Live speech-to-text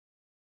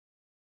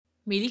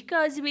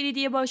Melikgazi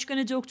Belediye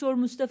Başkanı Doktor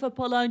Mustafa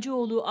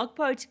Palancıoğlu, AK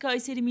Parti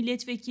Kayseri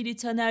Milletvekili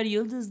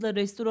Yıldız'la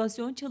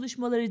restorasyon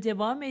çalışmaları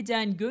devam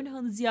eden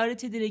Gönhan'ı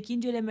ziyaret ederek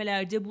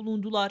incelemelerde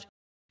bulundular.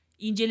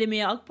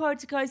 İncelemeye AK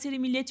Parti Kayseri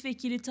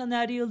Milletvekili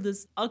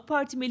Yıldız, AK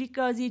Parti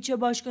Melikgazi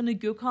İlçe Başkanı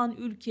Gökhan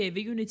Ülke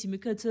ve yönetimi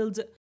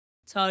katıldı.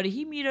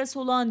 Tarihi miras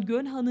olan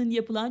Gönhan'ın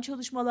yapılan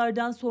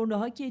çalışmalardan sonra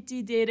hak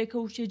ettiği değere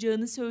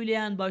kavuşacağını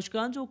söyleyen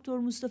Başkan Doktor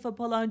Mustafa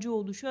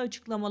Palancıoğlu şu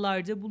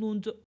açıklamalarda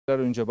bulundu.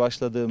 Önce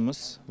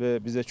başladığımız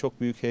ve bize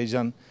çok büyük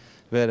heyecan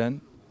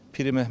veren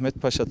Piri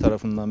Mehmet Paşa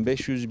tarafından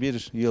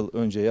 501 yıl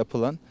önce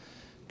yapılan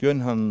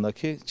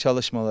Gönhan'daki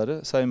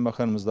çalışmaları Sayın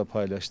Bakanımızla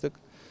paylaştık.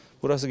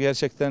 Burası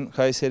gerçekten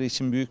Kayseri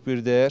için büyük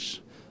bir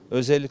değer.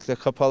 Özellikle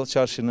Kapalı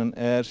Çarşı'nın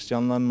eğer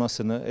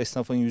canlanmasını,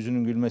 esnafın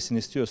yüzünün gülmesini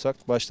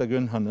istiyorsak başta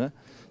Gönhan'ı,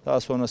 daha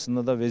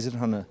sonrasında da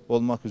Vezirhan'ı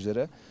olmak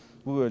üzere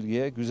bu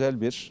bölgeye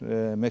güzel bir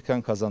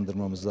mekan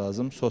kazandırmamız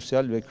lazım.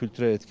 Sosyal ve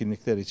kültürel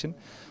etkinlikler için.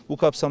 Bu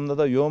kapsamda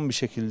da yoğun bir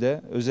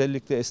şekilde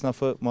özellikle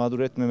esnafı mağdur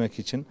etmemek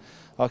için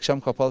akşam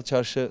Kapalı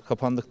Çarşı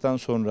kapandıktan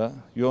sonra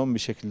yoğun bir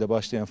şekilde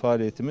başlayan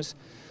faaliyetimiz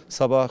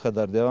sabaha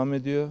kadar devam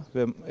ediyor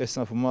ve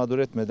esnafı mağdur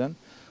etmeden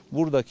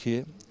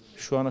buradaki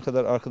şu ana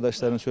kadar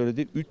arkadaşların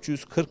söylediği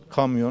 340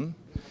 kamyon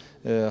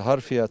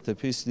harfiyatı,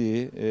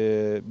 pisliği,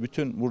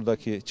 bütün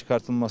buradaki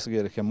çıkartılması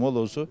gereken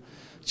molozu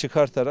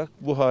çıkartarak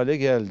bu hale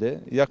geldi.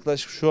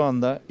 Yaklaşık şu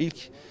anda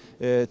ilk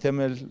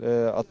temel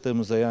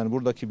attığımızda, yani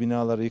buradaki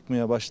binaları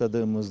yıkmaya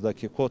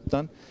başladığımızdaki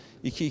kottan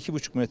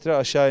 2-2,5 metre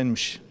aşağı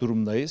inmiş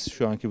durumdayız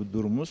şu anki bu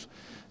durumumuz.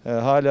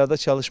 Hala da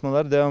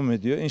çalışmalar devam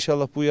ediyor.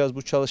 İnşallah bu yaz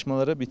bu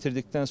çalışmaları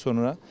bitirdikten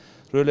sonra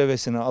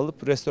rölevesini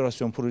alıp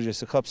restorasyon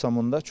projesi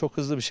kapsamında çok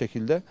hızlı bir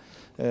şekilde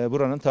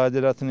buranın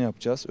tadilatını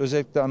yapacağız.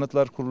 Özellikle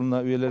Anıtlar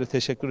Kurulu'na üyeleri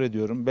teşekkür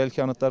ediyorum.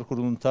 Belki Anıtlar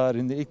Kurulu'nun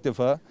tarihinde ilk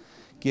defa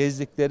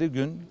gezdikleri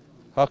gün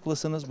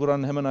haklısınız,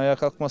 buranın hemen ayağa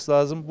kalkması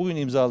lazım, bugün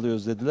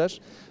imzalıyoruz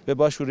dediler ve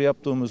başvuru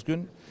yaptığımız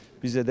gün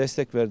bize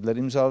destek verdiler,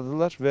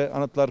 imzaladılar ve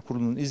Anıtlar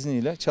Kurulu'nun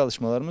izniyle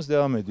çalışmalarımız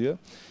devam ediyor.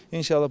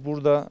 İnşallah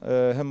burada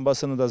hem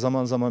basını da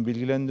zaman zaman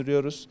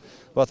bilgilendiriyoruz,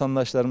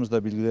 vatandaşlarımızı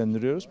da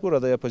bilgilendiriyoruz.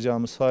 Burada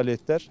yapacağımız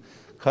faaliyetler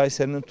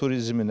Kayseri'nin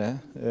turizmine,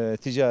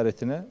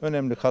 ticaretine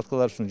önemli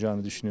katkılar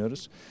sunacağını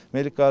düşünüyoruz.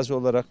 Melikgazi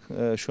olarak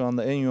şu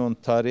anda en yoğun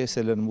tarihi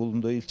eserlerin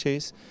bulunduğu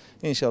ilçeyiz.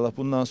 İnşallah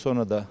bundan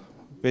sonra da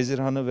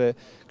Vezirhan'ı ve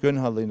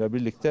Gönhan'ıyla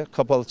birlikte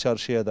Kapalı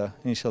Çarşı'ya da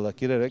inşallah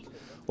girerek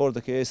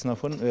oradaki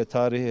esnafın ve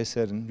tarihi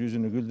eserin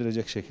yüzünü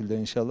güldürecek şekilde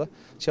inşallah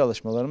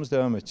çalışmalarımız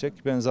devam edecek.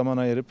 Ben zaman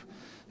ayırıp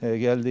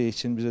geldiği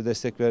için, bize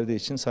destek verdiği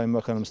için Sayın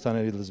Bakanımız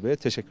Yıldız Bey'e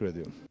teşekkür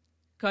ediyorum.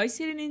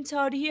 Kayseri'nin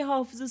tarihi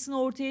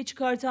hafızasını ortaya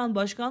çıkartan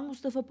Başkan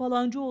Mustafa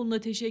Palancıoğlu'na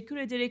teşekkür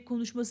ederek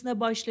konuşmasına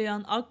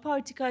başlayan AK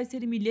Parti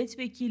Kayseri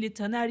Milletvekili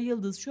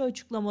Yıldız şu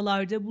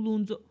açıklamalarda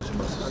bulundu.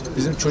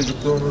 Bizim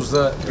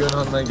çocukluğumuzda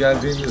Gönhan'dan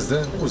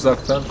geldiğimizde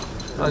uzaktan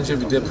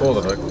ancak bir depo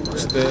olarak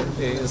işte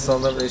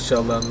insanların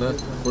eşyalarını,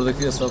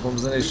 buradaki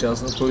esnafımızın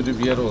eşyasını koyduğu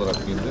bir yer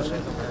olarak bilinir.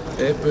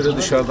 Hep böyle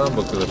dışarıdan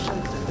bakılır.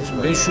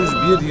 Şimdi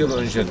 501 yıl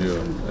önce diyor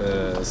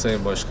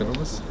Sayın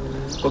Başkanımız.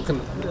 Bakın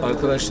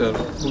arkadaşlar,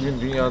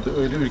 bugün dünyada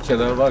öyle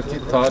ülkeler var ki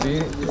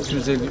tarihi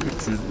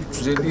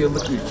 250-300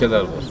 yıllık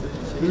ülkeler var.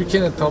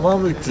 Ülkenin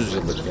tamamı 300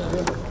 yıllık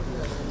yani.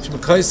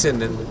 Şimdi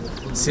Kayseri'nin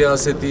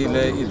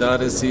siyasetiyle,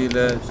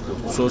 idaresiyle,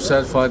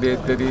 sosyal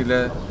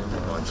faaliyetleriyle,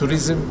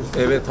 turizm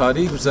ve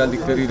tarihi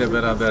güzellikleriyle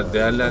beraber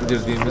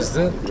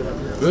değerlendirdiğimizde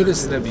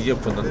böylesine bir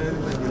yapının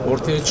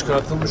ortaya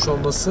çıkartılmış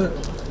olması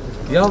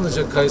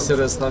yalnızca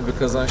Kayseri açısından bir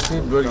kazanç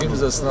değil,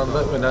 bölgemiz açısından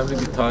da önemli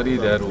bir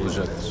tarihi değer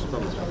olacaktır.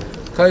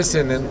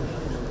 Kayseri'nin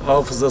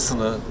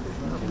hafızasını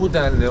bu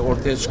denli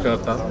ortaya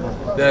çıkartan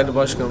değerli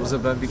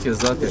başkanımıza ben bir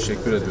kez daha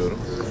teşekkür ediyorum.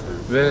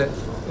 Ve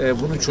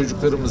bunu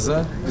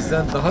çocuklarımıza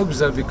bizden daha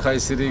güzel bir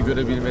Kayseri'yi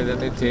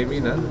görebilmelerine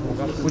teminen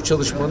bu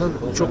çalışmanın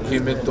çok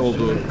kıymetli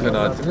olduğu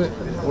kanaatini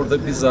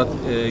burada bizzat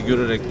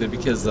görerek de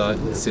bir kez daha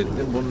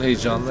hissettim. Bunun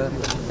heyecanını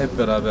hep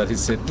beraber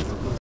hissettik.